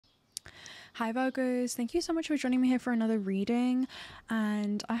Hi Virgos, thank you so much for joining me here for another reading,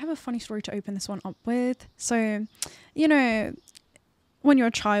 and I have a funny story to open this one up with. So, you know, when you're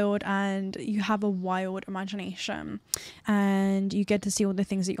a child and you have a wild imagination and you get to see all the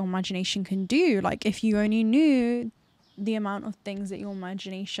things that your imagination can do, like if you only knew the amount of things that your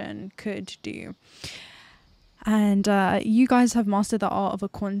imagination could do. And you guys have mastered the art of a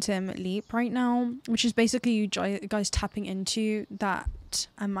quantum leap right now, which is basically you guys tapping into that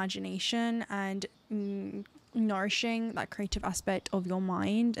imagination and nourishing that creative aspect of your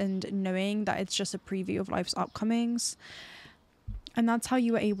mind and knowing that it's just a preview of life's upcomings. And that's how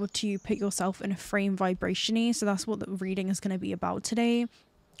you were able to put yourself in a frame vibrationally. So that's what the reading is going to be about today.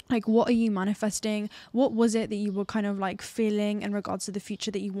 Like, what are you manifesting? What was it that you were kind of like feeling in regards to the future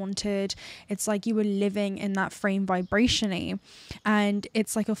that you wanted? It's like you were living in that frame vibrationally, and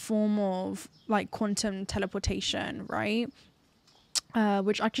it's like a form of like quantum teleportation, right?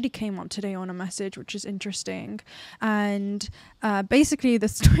 Which actually came up today on a message, which is interesting. And basically the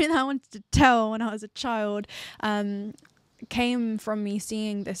story that I wanted to tell when I was a child came from me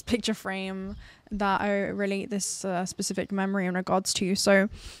seeing this picture frame that I relate this specific memory in regards to. So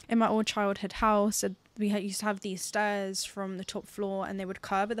in my old childhood house, we used to have these stairs from the top floor and they would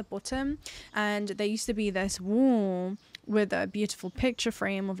curve at the bottom, and there used to be this wall with a beautiful picture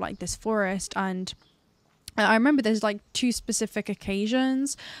frame of like this forest. And I remember there's like two specific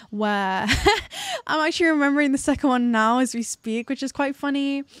occasions where I'm actually remembering the second one now as we speak, which is quite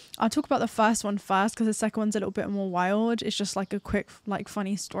funny. I'll talk about the first one first because the second one's a little bit more wild. It's just like a quick, like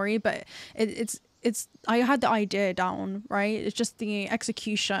funny story, but it's I had the idea down, right? It's just the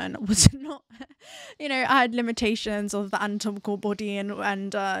execution was not, I had limitations of the anatomical body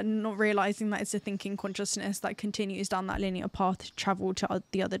and not realizing that it's a thinking consciousness that continues down that linear path to travel to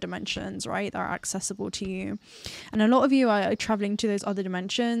the other dimensions, right? That are accessible to you. And a lot of you are traveling to those other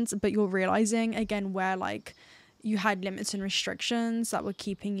dimensions, but you're realizing again where like you had limits and restrictions that were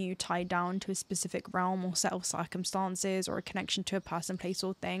keeping you tied down to a specific realm or set of circumstances or a connection to a person, place,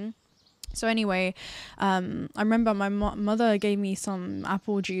 or thing. So anyway, I remember my mother gave me some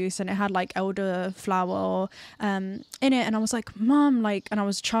apple juice and it had like elderflower in it, and I was like, Mom, like, and I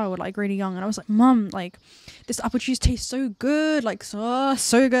was a child, like really young, and I was like, Mom, like, this apple juice tastes so good, like so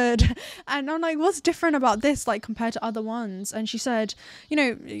good. And I'm like, what's different about this like compared to other ones? And she said,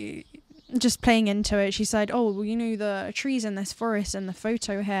 just playing into it, she said, oh, well, the trees in this forest in the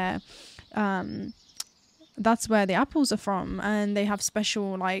photo here, that's where the apples are from, and they have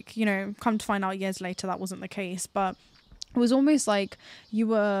special, like, come to find out years later that wasn't the case, but it was almost like you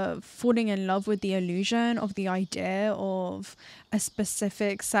were falling in love with the illusion of the idea of a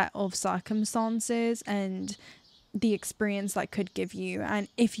specific set of circumstances and the experience that could give you. And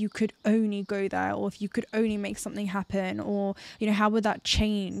if you could only go there, or if you could only make something happen, or how would that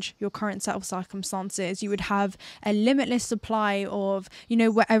change your current set of circumstances? You would have a limitless supply of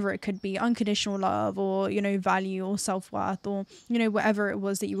whatever it could be, unconditional love, or value, or self-worth, or whatever it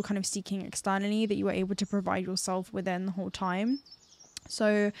was that you were kind of seeking externally, that you were able to provide yourself within the whole time.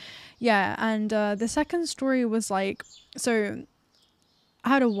 So yeah. And the second story was like, so I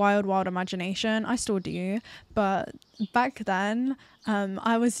had a wild imagination. I still do, but back then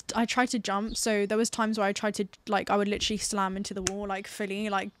I tried to jump. So there was times where I tried to, like, I would literally slam into the wall, like fully,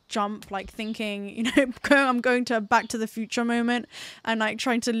 like jump, like thinking, I'm going to a Back to the Future moment, and like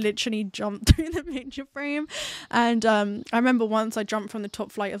trying to literally jump through the picture frame. And I remember once I jumped from the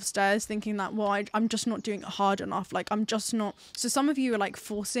top flight of stairs thinking that, well, I'm just not doing it hard enough, like I'm just not. So some of you are like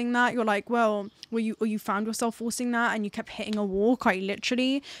forcing that. You're like, well, you found yourself forcing that, and you kept hitting a wall quite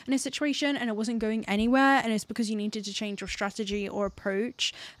literally in a situation, and it wasn't going anywhere, and it's because you needed to change your strategy or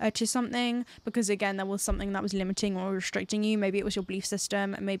approach to something, because again there was something that was limiting or restricting you. Maybe it was your belief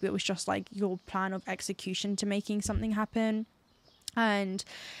system, maybe it was just like your plan of execution to making something happen. And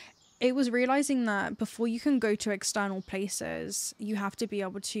it was realizing that before you can go to external places, you have to be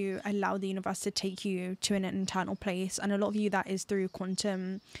able to allow the universe to take you to an internal place. And a lot of you, that is through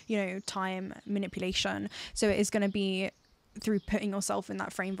quantum time manipulation. So it is going to be through putting yourself in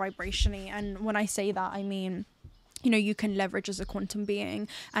that frame vibrationally. And when I say that, I mean, you can leverage as a quantum being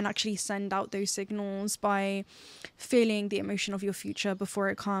and actually send out those signals by feeling the emotion of your future before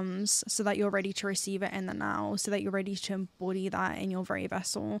it comes, so that you're ready to receive it in the now, so that you're ready to embody that in your very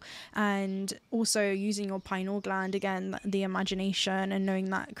vessel. And also using your pineal gland, again, the imagination, and knowing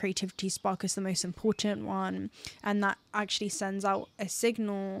that creativity spark is the most important one, and that actually sends out a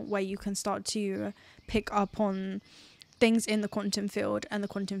signal where you can start to pick up on things in the quantum field, and the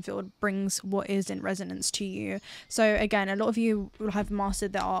quantum field brings what is in resonance to you. So again, a lot of you will have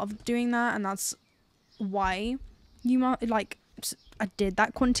mastered the art of doing that, and that's why you like did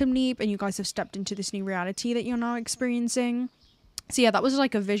that quantum leap and you guys have stepped into this new reality that you're now experiencing. So yeah, that was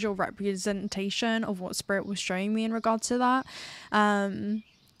like a visual representation of what spirit was showing me in regard to that.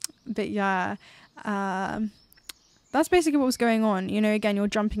 But yeah, that's basically what was going on. You know, again, you're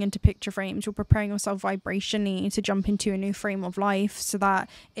jumping into picture frames, you're preparing yourself vibrationally to jump into a new frame of life so that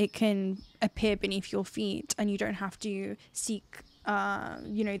it can appear beneath your feet and you don't have to seek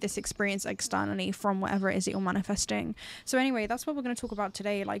you know, this experience externally from whatever it is that you're manifesting. So anyway, that's what we're going to talk about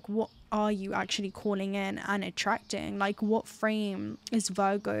today. Like, what are you actually calling in and attracting? Like, what frame is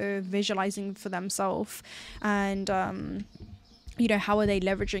Virgo visualizing for themselves? And you know, how are they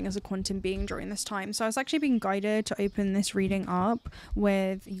leveraging as a quantum being during this time? So I was actually being guided to open this reading up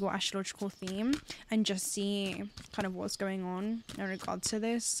with your astrological theme and just see kind of what's going on in regard to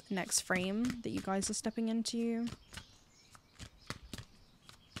this next frame that you guys are stepping into.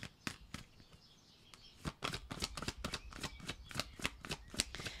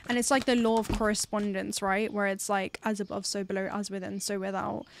 And it's like the law of correspondence, right? Where it's like as above, so below, as within, so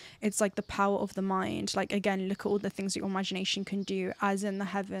without. It's like the power of the mind. Like, again, look at all the things that your imagination can do, as in the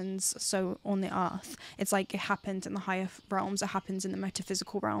heavens, so on the earth. It's like it happens in the higher realms. It happens in the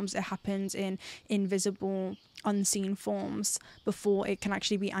metaphysical realms. It happens in invisible, unseen forms before it can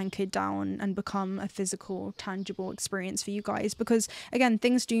actually be anchored down and become a physical, tangible experience for you guys. Because, again,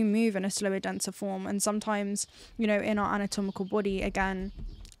 things do move in a slower, denser form. And sometimes, you know, in our anatomical body, again,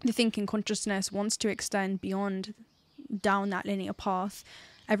 the thinking consciousness wants to extend beyond down that linear path.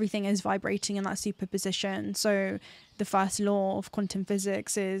 Everything is vibrating in that superposition. So the first law of quantum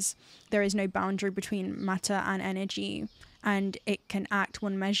physics is there is no boundary between matter and energy, and it can act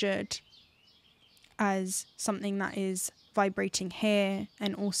when measured as something that is vibrating here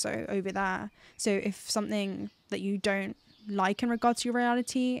and also over there. So if something that you don't like in regards to your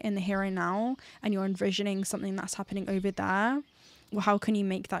reality in the here and now, and you're envisioning something that's happening over there, well, how can you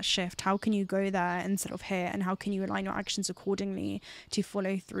make that shift? How can you go there instead of here? And how can you align your actions accordingly to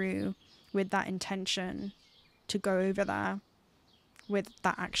follow through with that intention to go over there with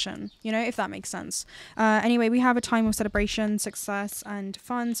that action, you know, if that makes sense. Anyway, we have a time of celebration, success and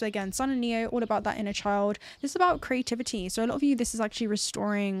fun. So again, Sun and Leo, all about that inner child. This is about creativity. So a lot of you, this is actually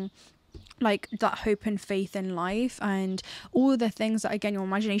restoring like that hope and faith in life and all the things that, again, your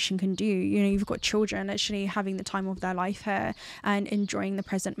imagination can do. You know, you've got children actually having the time of their life here and enjoying the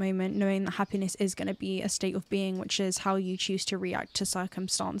present moment, knowing that happiness is going to be a state of being, which is how you choose to react to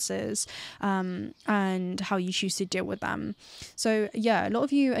circumstances and how you choose to deal with them. So yeah, a lot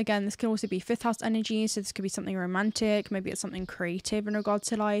of you, again, this could also be fifth house energy. So this could be something romantic, maybe it's something creative in regards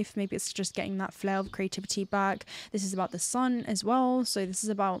to life, maybe it's just getting that flair of creativity back. This is about the sun as well. So this is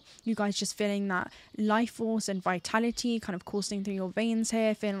about you guys just feeling that life force and vitality kind of coursing through your veins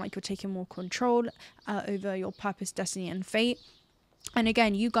here, feeling like you're taking more control over your purpose, destiny and fate. And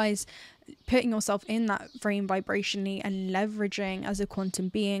again, you guys putting yourself in that frame vibrationally and leveraging as a quantum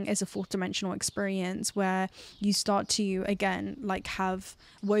being is a fourth dimensional experience where you start to, again, like have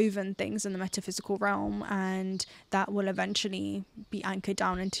woven things in the metaphysical realm, and that will eventually be anchored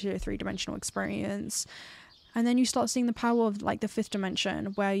down into a three-dimensional experience. And then you start seeing the power of like the fifth dimension,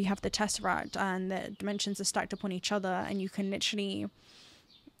 where you have the tesseract and the dimensions are stacked upon each other, and you can literally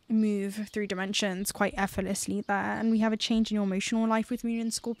move through dimensions quite effortlessly there. And we have a change in your emotional life with Moon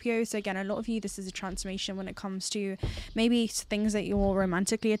and Scorpio. So again, a lot of you, this is a transformation when it comes to maybe things that you're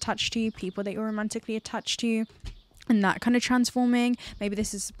romantically attached to, people that you're romantically attached to, and that kind of transforming. Maybe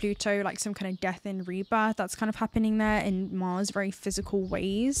this is Pluto, like some kind of death and rebirth that's kind of happening there in Mars, very physical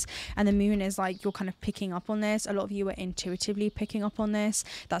ways. And the moon is like you're kind of picking up on this. A lot of you are intuitively picking up on this,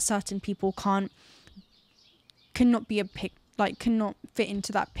 that certain people cannot fit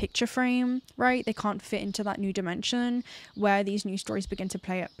into that picture frame, right? They can't fit into that new dimension where these new stories begin to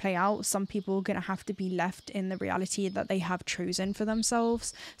play out. Some people are going to have to be left in the reality that they have chosen for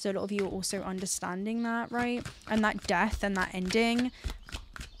themselves. So a lot of you are also understanding that, right? And that death and that ending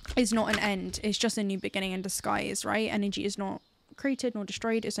is not an end. It's just a new beginning in disguise, right? Energy is not created nor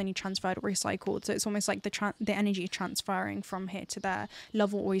destroyed, it's only transferred or recycled. So it's almost like the energy transferring from here to there.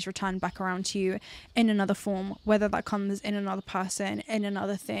 Love will always return back around to you in another form, whether that comes in another person, in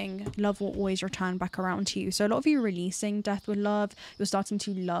another thing. Love will always return back around to you. So a lot of you are releasing death with love. You're starting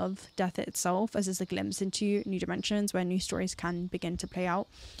to love death itself, as there's a glimpse into new dimensions where new stories can begin to play out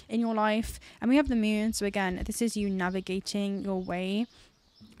in your life. And we have the moon. So again, this is you navigating your way,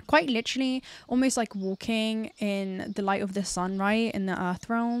 quite literally, almost like walking in the light of the sun, right, in the earth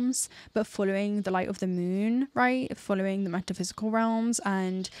realms, but following the light of the moon, right, following the metaphysical realms,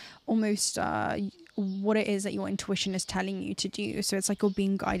 and almost what it is that your intuition is telling you to do. So it's like you're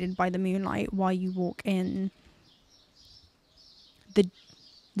being guided by the moonlight while you walk in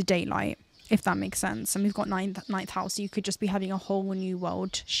the daylight, if that makes sense. And we've got ninth house, so you could just be having a whole new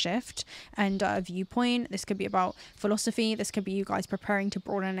world shift and viewpoint. This could be about philosophy. This could be you guys preparing to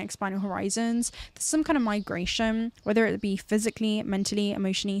broaden and expand your horizons. There's some kind of migration, whether it be physically, mentally,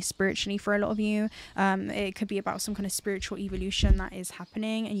 emotionally, spiritually for a lot of you. It could be about some kind of spiritual evolution that is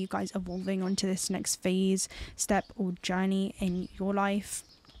happening and you guys evolving onto this next phase, step or journey in your life.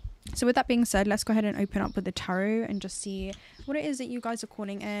 So with that being said, let's go ahead and open up with the tarot and just see what it is that you guys are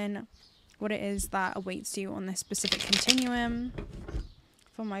calling in, what it is that awaits you on this specific continuum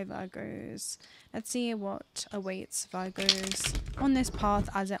for my Virgos. Let's see what awaits Virgos on this path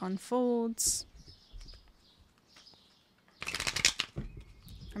as it unfolds.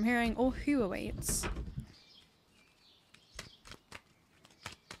 I'm hearing, or who awaits.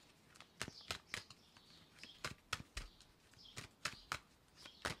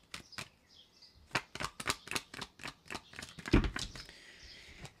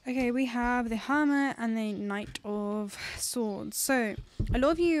 Okay, we have the Hermit and the Knight of Swords. So a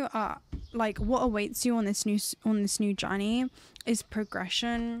lot of you are like, what awaits you on this new journey is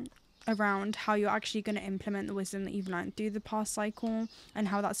progression around how you're actually going to implement the wisdom that you've learned through the past cycle and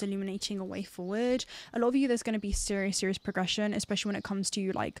how that's illuminating a way forward. A lot of you, there's going to be serious progression, especially when it comes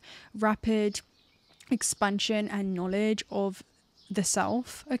to like rapid expansion and knowledge of the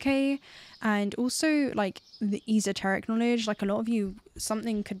self, okay? And also like the esoteric knowledge. Like a lot of you,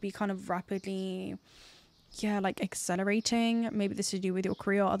 something could be kind of rapidly like accelerating. Maybe this is to do with your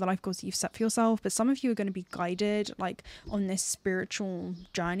career or other life goals that you've set for yourself, but some of you are going to be guided like on this spiritual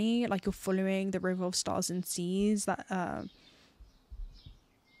journey, like you're following the river of stars and seas that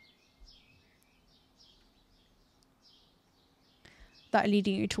that are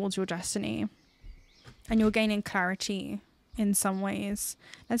leading you towards your destiny, and you're gaining clarity in some ways.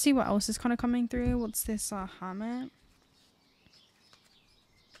 Let's see what else is kind of coming through. What's this Hermit?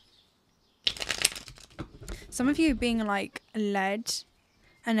 Some of you being like led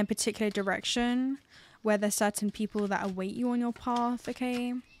in a particular direction where there's certain people that await you on your path,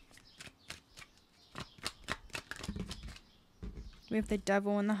 okay? We have the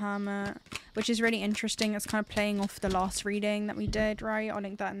Devil and the Hermit, which is really interesting. It's kind of playing off the last reading that we did, right? I'll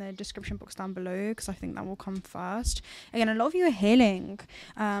link that in the description box down below because I think that will come first. Again, a lot of you are healing.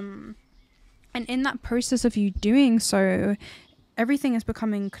 And in that process of you doing so, everything is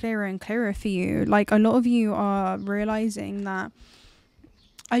becoming clearer and clearer for you. Like a lot of you are realizing that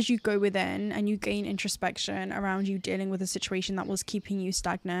as you go within and you gain introspection around you dealing with a situation that was keeping you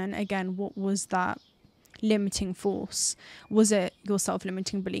stagnant, again, what was that limiting force? Was it your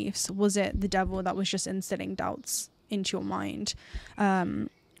self-limiting beliefs? Was it the devil that was just instilling doubts into your mind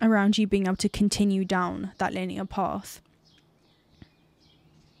around you being able to continue down that linear path?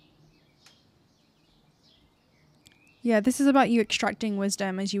 Yeah, this is about you extracting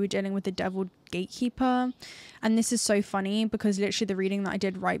wisdom as you were dealing with the devil gatekeeper. And this is so funny because literally the reading that I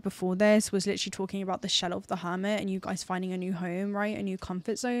did right before this was literally talking about the shell of the hermit and you guys finding a new home, right? A new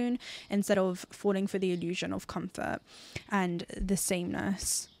comfort zone instead of falling for the illusion of comfort and the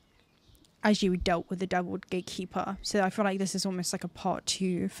sameness as you dealt with the devil gatekeeper. So I feel like this is almost like a part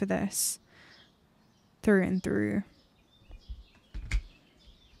 2 for this through and through.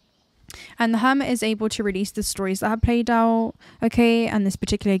 And the hermit is able to release the stories that have played out, okay, and this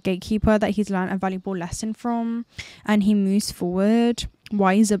particular gatekeeper that he's learned a valuable lesson from, and he moves forward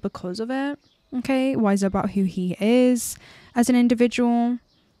wiser because of it, okay, wiser about who he is as an individual.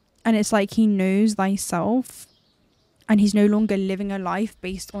 And it's like he knows thyself, and he's no longer living a life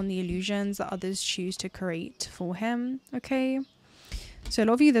based on the illusions that others choose to create for him, okay? So a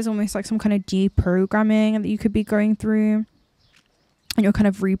lot of you, there's almost like some kind of deprogramming that you could be going through. And you're kind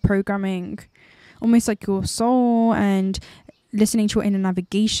of reprogramming almost like your soul and listening to your inner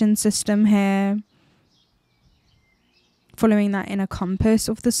navigation system here. Following that inner compass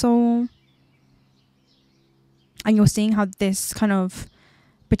of the soul. And you're seeing how this kind of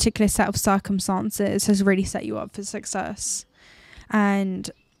particular set of circumstances has really set you up for success.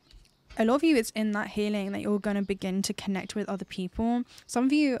 And a lot of you, it's in that healing that you're going to begin to connect with other people. Some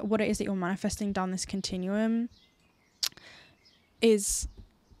of you, what it is that you're manifesting down this continuum is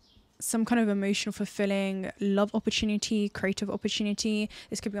some kind of emotional fulfilling love opportunity, creative opportunity.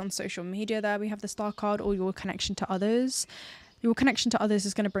 This could be on social media. There we have the star card, or your connection to others. Your connection to others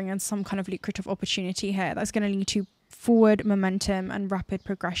is going to bring in some kind of lucrative opportunity here that's going to lead to forward momentum and rapid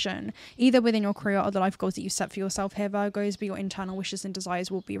progression, either within your career or the life goals that you set for yourself here, Virgos, but your internal wishes and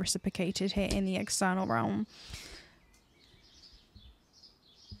desires will be reciprocated here in the external realm.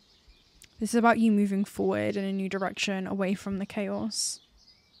 This is about you moving forward in a new direction, away from the chaos.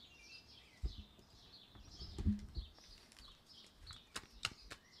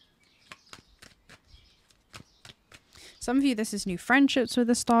 Some of you, this is new friendships with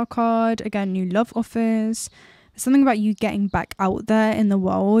the star card. Again, new love offers. There's something about you getting back out there in the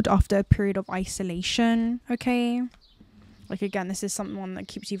world after a period of isolation, okay? Like, again, this is someone that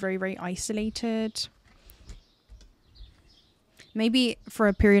keeps you very, very isolated. Maybe for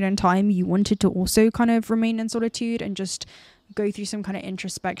a period in time, you wanted to also kind of remain in solitude and just go through some kind of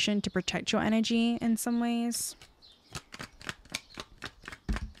introspection to protect your energy in some ways.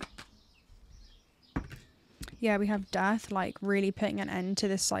 Yeah, we have death, like really putting an end to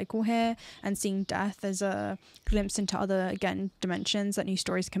this cycle here and seeing death as a glimpse into other, again, dimensions that new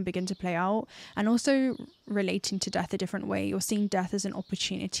stories can begin to play out. And also relating to death a different way. You're seeing death as an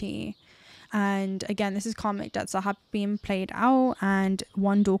opportunity. And again, this is karmic debts that have been played out, and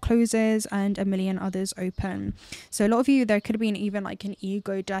one door closes and a million others open. So a lot of you, there could have been even like an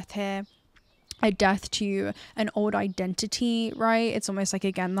ego death here. A death to an old identity, right? It's almost like,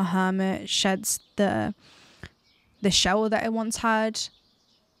 again, the hermit sheds the shell that it once had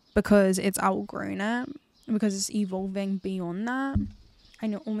because it's outgrown it, because it's evolving beyond that.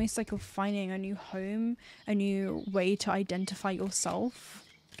 And you're almost like you're finding a new home, a new way to identify yourself.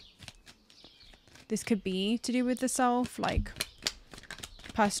 This could be to do with the self, like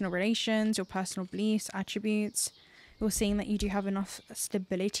personal relations, your personal beliefs, attributes. You're seeing that you do have enough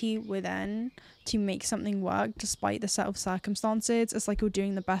stability within to make something work despite the set of circumstances. It's like you're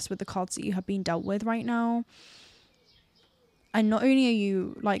doing the best with the cards that you have been dealt with right now. And not only are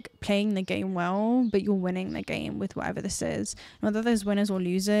you like playing the game well, but you're winning the game with whatever this is. Not that there's winners or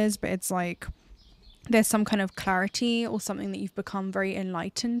losers, but it's like there's some kind of clarity or something that you've become very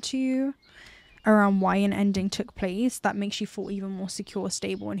enlightened to around why an ending took place that makes you feel even more secure,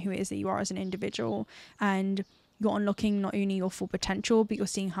 stable in who it is that you are as an individual. And you're unlocking not only your full potential, but you're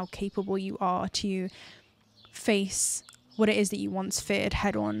seeing how capable you are to face what it is that you once feared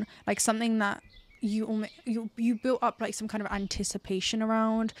head on. Like something that you built up like some kind of anticipation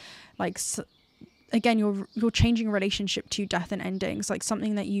around, like again, you're changing a relationship to death and endings, like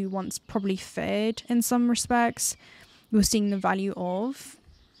something that you once probably feared in some respects, you're seeing the value of,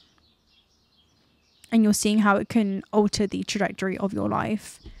 and you're seeing how it can alter the trajectory of your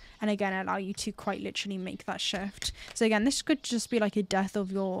life, and again allow you to quite literally make that shift. So again, this could just be like a death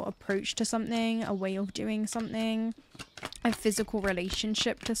of your approach to something, a way of doing something, a physical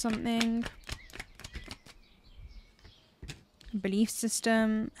relationship to something, belief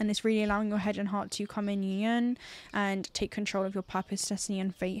system. And it's really allowing your head and heart to come in union and take control of your purpose, destiny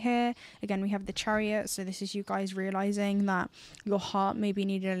and fate here. Again, we have the Chariot, so this is you guys realizing that your heart maybe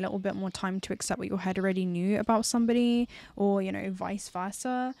needed a little bit more time to accept what your head already knew about somebody, or you know, vice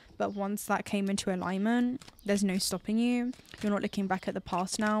versa. But once that came into alignment, there's no stopping you. You're not looking back at the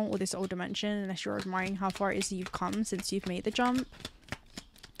past now or this old dimension, unless you're admiring how far it is that you've come since you've made the jump.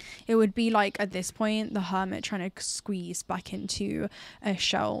 It would be like at this point the hermit trying to squeeze back into a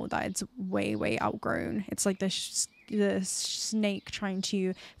shell that it's way outgrown. It's like the snake trying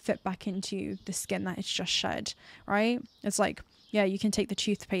to fit back into the skin that it's just shed, right? It's like, yeah, you can take the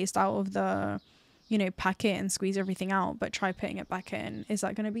toothpaste out of the, you know, packet and squeeze everything out, but try putting it back in. Is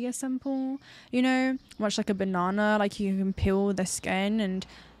that going to be as simple? You know, much like a banana, like you can peel the skin and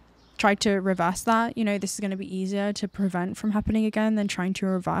try to reverse that. You know, this is going to be easier to prevent from happening again than trying to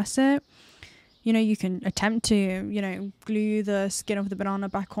reverse it. You know, you can attempt to, you know, glue the skin of the banana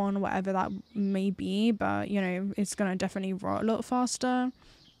back on, whatever that may be, but you know, it's going to definitely rot a lot faster.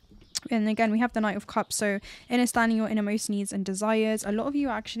 And again, we have the Knight of Cups, so understanding your innermost needs and desires. A lot of you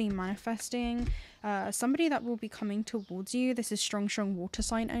are actually manifesting somebody that will be coming towards you. This is strong water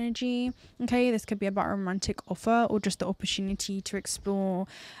sign energy. Okay, this could be about a romantic offer or just the opportunity to explore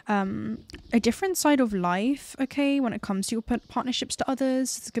a different side of life. Okay, when it comes to your partnerships to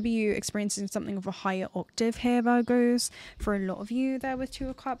others, this could be you experiencing something of a higher octave here, Virgos. For a lot of you there with Two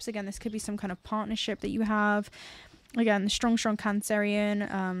of Cups, again, this could be some kind of partnership that you have. Again, the strong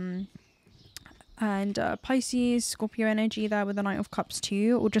Cancerian and Pisces, Scorpio energy there with the Knight of Cups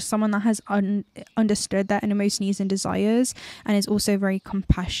too, or just someone that has understood their innermost needs and desires and is also very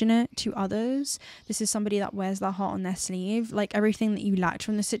compassionate to others. This is somebody that wears their heart on their sleeve, like everything that you lacked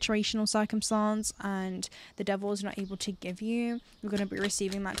from the situational circumstance and the devil is not able to give you, you're going to be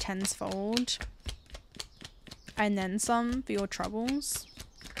receiving that tenfold and then some for your troubles.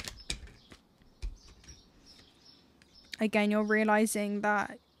 Again, you're realizing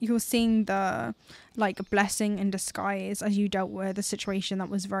that you're seeing the like blessing in disguise as you dealt with a situation that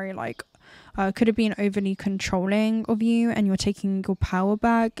was very like could have been overly controlling of you, and you're taking your power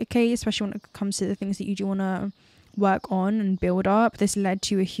back. Okay, especially when it comes to the things that you do want to work on and build up. This led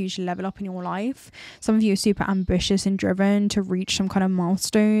to a huge level up in your life. Some of you are super ambitious and driven to reach some kind of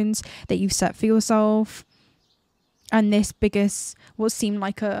milestones that you've set for yourself. And this biggest, what seemed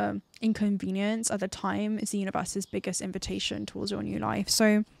like a inconvenience at the time, is the universe's biggest invitation towards your new life.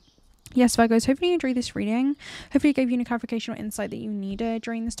 So yes, Virgos, hopefully you enjoyed this reading. Hopefully it gave you any clarification or insight that you needed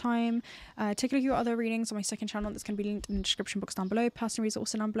during this time. Take a look at your other readings on my second channel that's going to be linked in the description box down below. Personal reads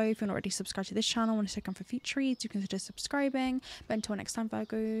also down below. If you're not already subscribed to this channel and want to stick on for future reads, you consider subscribing. But until next time,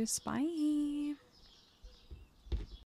 Virgos, bye.